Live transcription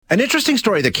An interesting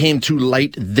story that came to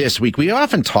light this week. We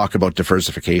often talk about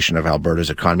diversification of Alberta's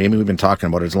economy. I mean, we've been talking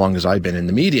about it as long as I've been in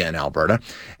the media in Alberta.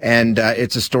 And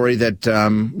it's a story that,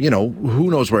 who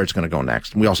knows where it's going to go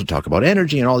next. We also talk about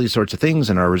energy and all these sorts of things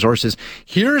and our resources.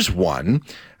 Here's one,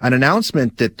 an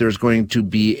announcement that there's going to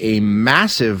be a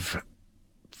massive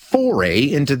foray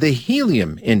into the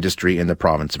helium industry in the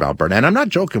province of Alberta. And I'm not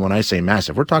joking when I say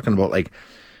massive. We're talking about like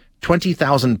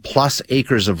 20,000 plus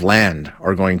acres of land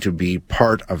are going to be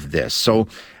part of this. So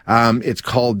it's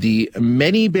called the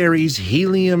Many Berries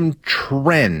Helium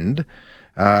Trend,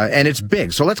 and it's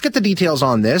big. So let's get the details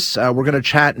on this. We're going to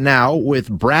chat now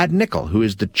with Brad Nickel, who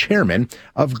is the chairman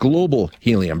of Global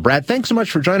Helium. Brad, thanks so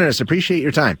much for joining us. Appreciate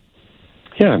your time.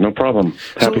 Yeah, no problem.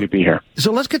 Happy to be here.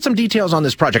 So let's get some details on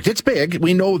this project. It's big,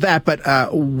 we know that, but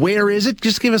where is it?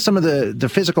 Just give us some of the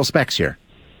physical specs here.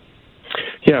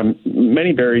 Yeah,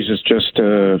 Many Berries is just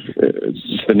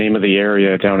it's the name of the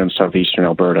area down in southeastern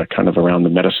Alberta, kind of around the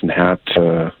Medicine Hat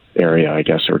area, I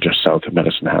guess, or just south of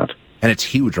Medicine Hat. And it's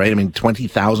huge, right? I mean,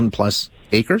 20,000 plus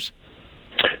acres?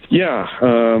 Yeah,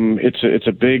 it's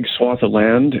a big swath of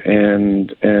land,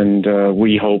 and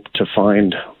we hope to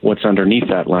find what's underneath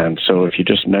that land. So if you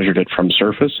just measured it from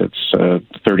surface,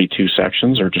 it's 32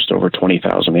 sections, or just over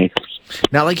 20,000 acres.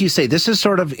 Now, like you say, this is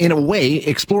sort of, in a way,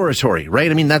 exploratory,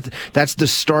 right? I mean, that's the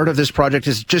start of this project,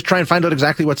 is just try and find out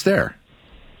exactly what's there.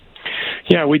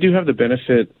 Yeah, we do have the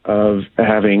benefit of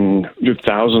having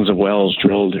thousands of wells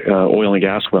drilled, oil and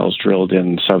gas wells drilled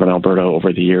in southern Alberta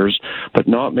over the years, but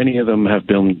not many of them have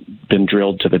been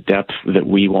drilled to the depth that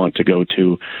we want to go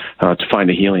to find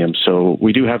the helium. So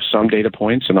we do have some data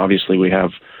points, and obviously we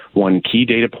have one key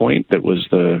data point that was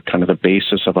the kind of the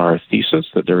basis of our thesis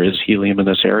that there is helium in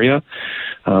this area.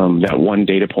 That one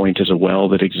data point is a well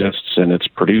that exists, and it's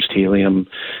produced helium.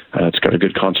 It's got a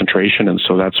good concentration, and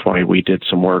so that's why we did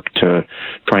some work to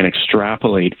try and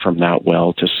extrapolate from that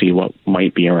well to see what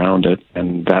might be around it,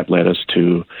 and that led us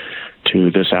to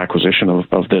this acquisition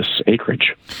of this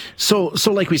acreage. So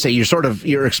like we say,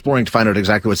 you're exploring to find out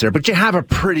exactly what's there, but you have a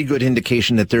pretty good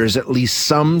indication that there is at least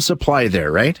some supply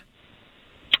there, right?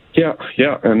 Yeah,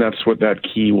 and that's what that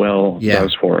key well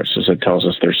does for us, is it tells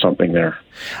us there's something there.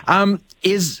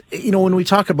 When we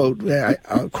talk about,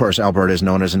 of course, Alberta is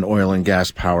known as an oil and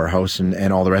gas powerhouse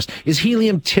and all the rest. Is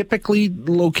helium typically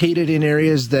located in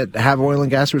areas that have oil and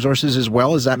gas resources as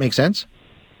well? Does that make sense?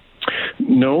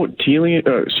 No,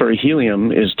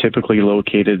 helium is typically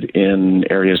located in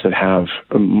areas that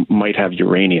might have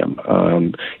uranium.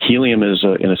 Helium is,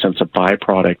 in a sense, a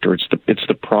byproduct, or it's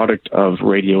the product of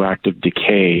radioactive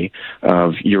decay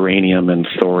of uranium and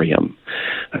thorium.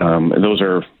 And those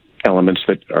are elements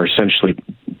that are essentially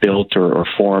built or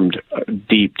formed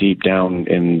deep down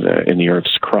in the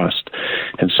Earth's crust.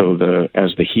 And so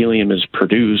as the helium is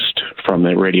produced from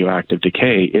the radioactive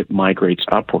decay, it migrates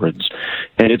upwards,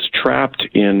 and it's trapped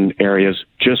in areas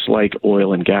just like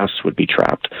oil and gas would be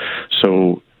trapped.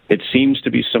 So it seems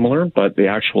to be similar, but the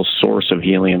actual source of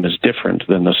helium is different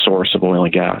than the source of oil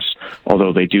and gas,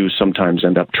 although they do sometimes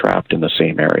end up trapped in the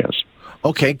same areas.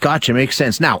 Okay, gotcha. Makes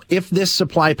sense. Now, if this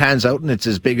supply pans out and it's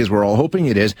as big as we're all hoping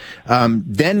it is,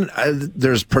 then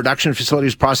there's production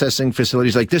facilities, processing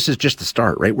facilities. Like, this is just the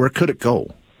start, right? Where could it go?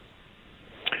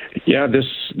 Yeah, this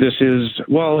is,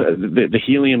 the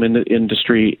helium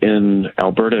industry in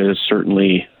Alberta is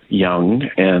certainly young,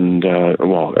 and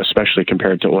especially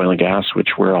compared to oil and gas, which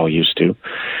we're all used to.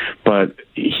 But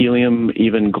helium,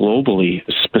 even globally,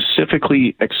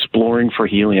 specifically exploring for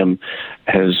helium,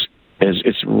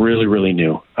 it's really, really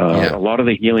new. A lot of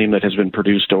the helium that has been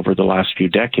produced over the last few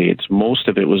decades, most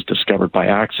of it was discovered by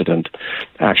accident,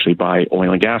 actually by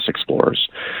oil and gas explorers.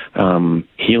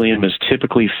 Helium is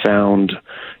typically found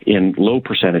in low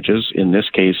percentages. In this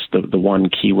case, the one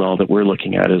key well that we're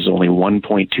looking at is only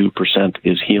 1.2%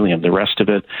 is helium. The rest of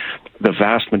it, the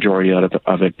vast majority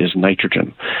of it is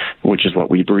nitrogen, which is what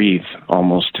we breathe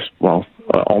almost all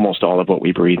of what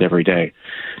we breathe every day.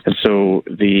 And so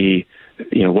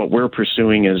what we're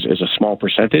pursuing is a small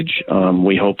percentage.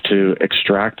 We hope to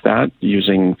extract that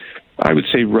using, I would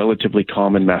say, relatively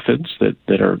common methods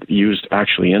that are used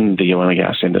actually in the oil and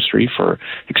gas industry for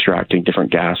extracting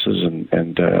different gases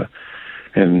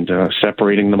and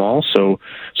separating them all. So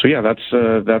yeah,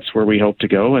 that's where we hope to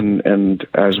go. And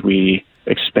as we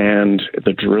expand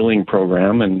the drilling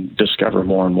program and discover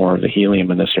more and more of the helium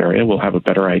in this area, we'll have a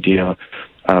better idea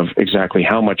of exactly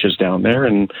how much is down there,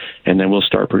 and then we'll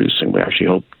start producing. We actually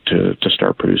hope to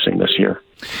start producing this year.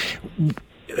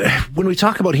 When we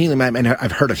talk about helium, and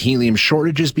I've heard of helium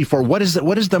shortages before, what is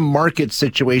the market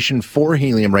situation for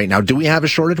helium right now? Do we have a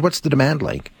shortage? What's the demand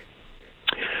like?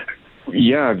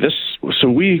 Yeah, So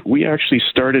we actually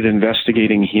started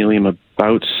investigating helium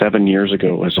about 7 years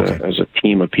ago as a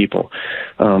team of people,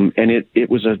 and it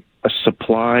was a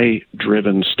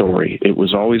supply-driven story. It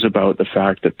was always about the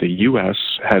fact that the U.S.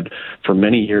 had, for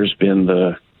many years, been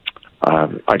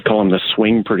I'd call them the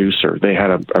swing producer. They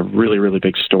had a really, really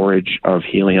big storage of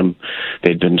helium.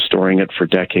 They'd been storing it for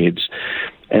decades.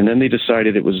 And then they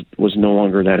decided it was no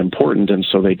longer that important, and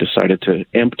so they decided to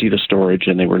empty the storage,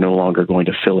 and they were no longer going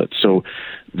to fill it. So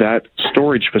that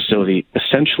storage facility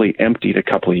essentially emptied a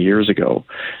couple of years ago.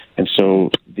 And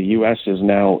so the U.S. is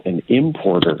now an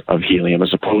importer of helium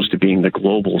as opposed to being the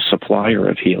global supplier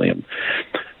of helium.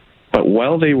 But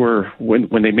while they were,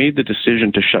 when they made the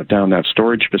decision to shut down that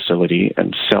storage facility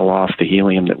and sell off the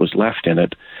helium that was left in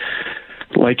it,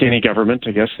 like any government,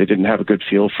 I guess they didn't have a good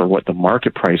feel for what the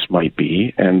market price might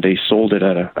be, and they sold it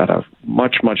at a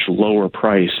much, much lower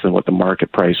price than what the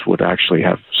market price would actually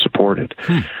have supported.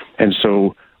 And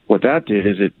so what that did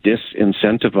is it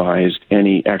disincentivized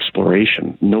any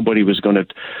exploration. Nobody was going to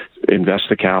invest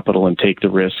the capital and take the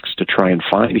risks to try and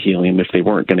find helium if they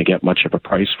weren't going to get much of a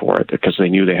price for it, because they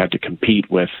knew they had to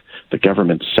compete with the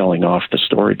government selling off the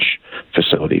storage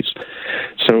facilities.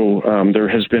 So there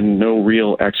has been no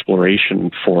real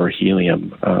exploration for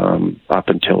helium up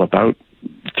until about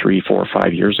 3, 4,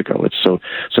 5 years ago. So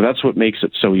that's what makes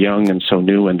it so young and so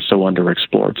new and so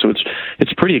underexplored. So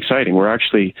it's pretty exciting. We're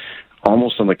actually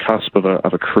almost on the cusp of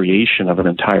a creation of an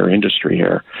entire industry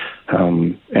here,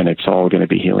 and it's all going to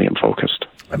be helium focused.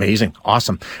 Amazing.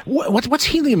 Awesome. What's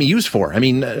helium used for? I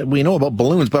mean, we know about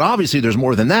balloons, but obviously there's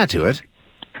more than that to it.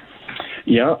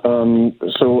 Yeah.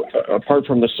 So apart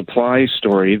from the supply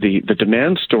story, the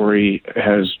demand story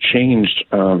has changed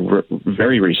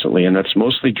very recently, and that's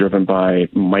mostly driven by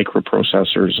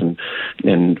microprocessors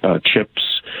and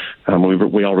chips.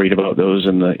 We all read about those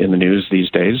in the news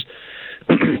these days.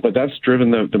 But that's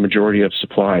driven the majority of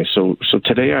supply. So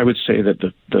today I would say that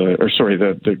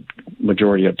the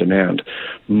majority of demand.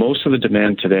 Most of the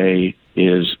demand today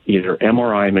is either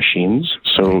MRI machines.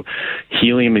 So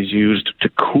helium is used to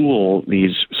cool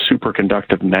these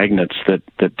superconductive magnets that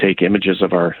take images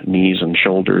of our knees and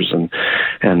shoulders and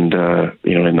in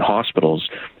the hospitals.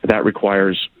 That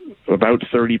requires about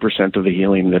 30% of the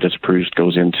helium that is produced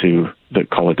goes into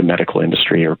the medical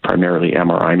industry, or primarily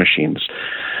MRI machines.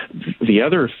 The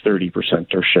other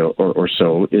 30% or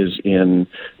so is in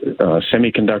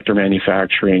semiconductor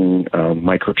manufacturing,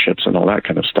 microchips, and all that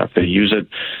kind of stuff. They use it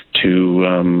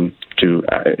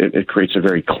it creates a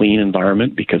very clean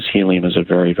environment because helium is a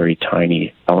very, very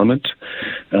tiny element.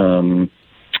 And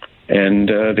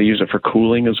they use it for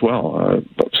cooling as well.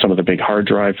 Some of the big hard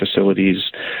drive facilities,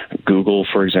 Google,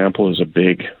 for example, is a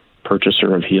big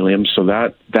purchaser of helium. So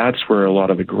that's where a lot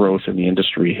of the growth in the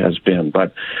industry has been.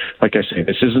 But like I say,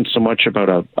 this isn't so much about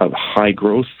a high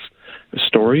growth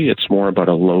story. It's more about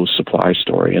a low supply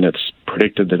story. And it's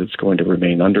predicted that it's going to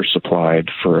remain undersupplied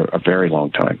for a very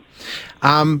long time.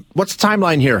 What's the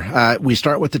timeline here? We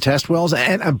start with the test wells,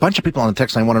 and a bunch of people on the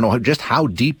text line want to know just how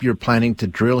deep you're planning to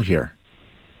drill here.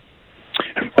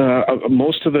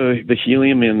 Most of the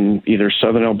helium in either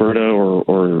southern Alberta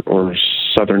or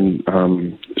southern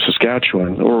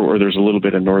Saskatchewan, or there's a little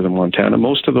bit in northern Montana.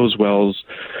 Most of those wells,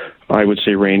 I would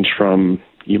say, range from,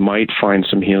 you might find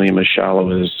some helium as shallow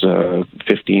as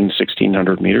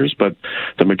 1,600 meters, but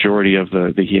the majority of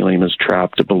the helium is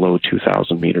trapped below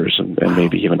 2,000 meters and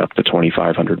maybe even up to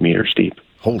 2,500 meters deep.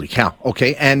 Holy cow.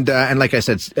 Okay. And like I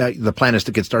said, the plan is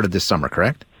to get started this summer,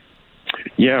 correct?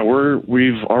 Yeah,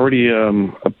 we've already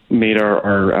made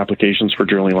our applications for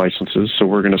drilling licenses, so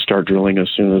we're going to start drilling as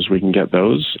soon as we can get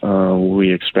those.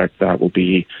 We expect that will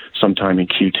be sometime in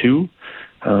Q2,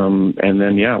 and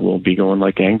then, we'll be going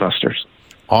like gangbusters.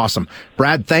 Awesome.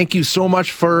 Brad, thank you so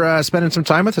much for spending some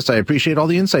time with us. I appreciate all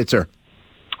the insights, sir.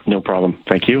 No problem.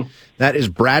 Thank you. That is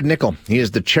Brad Nickel. He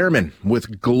is the chairman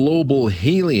with Global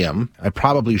Helium. I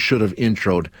probably should have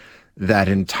introed that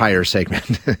entire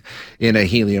segment in a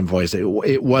helium voice.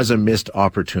 It was a missed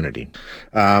opportunity.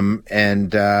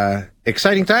 And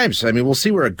exciting times. I mean, we'll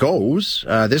see where it goes.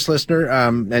 This listener,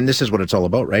 and this is what it's all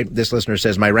about, right? This listener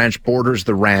says, my ranch borders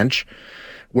the ranch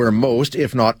where most,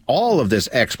 if not all, of this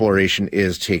exploration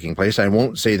is taking place. I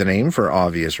won't say the name for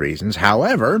obvious reasons.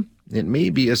 However, it may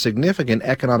be a significant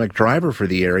economic driver for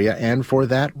the area and for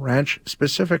that ranch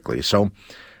specifically. So,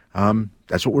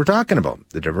 that's what we're talking about,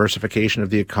 the diversification of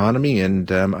the economy and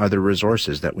other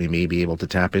resources that we may be able to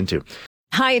tap into.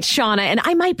 Hi, it's Shauna, and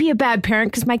I might be a bad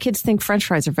parent because my kids think French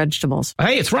fries are vegetables.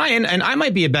 Hey, it's Ryan, and I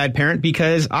might be a bad parent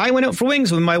because I went out for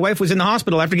wings when my wife was in the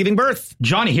hospital after giving birth.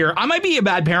 Johnny here. I might be a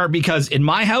bad parent because in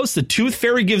my house, the tooth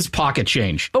fairy gives pocket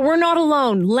change. But we're not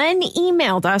alone. Len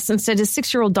emailed us and said his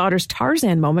 6-year-old daughter's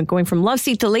Tarzan moment going from love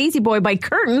seat to lazy boy by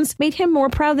curtains made him more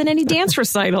proud than any dance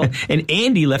recital. And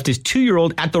Andy left his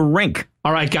 2-year-old at the rink.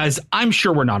 All right, guys, I'm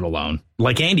sure we're not alone.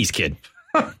 Like Andy's kid.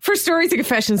 For stories and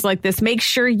confessions like this, make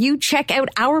sure you check out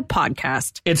our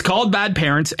podcast. It's called Bad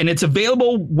Parents, and it's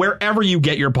available wherever you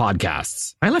get your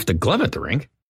podcasts. I left a glove at the rink.